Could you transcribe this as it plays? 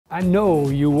I know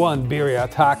you want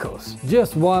birria tacos.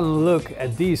 Just one look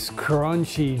at these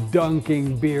crunchy,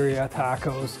 dunking birria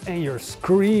tacos and you're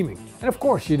screaming. And of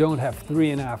course you don't have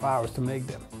 3.5 hours to make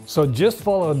them. So just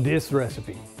follow this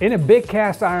recipe. In a big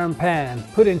cast iron pan,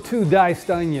 put in 2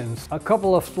 diced onions, a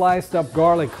couple of sliced up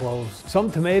garlic cloves, some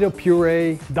tomato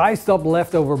puree, diced up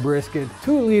leftover brisket,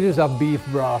 2 liters of beef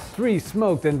broth, 3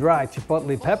 smoked and dried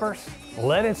chipotle peppers.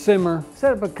 Let it simmer.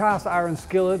 Set up a cast iron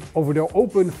skillet over the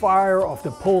open fire of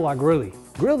the Pola grilli.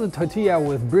 Grill the tortilla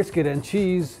with brisket and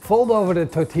cheese, fold over the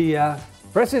tortilla,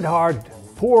 press it hard,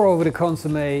 pour over the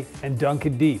consommé and dunk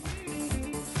it deep.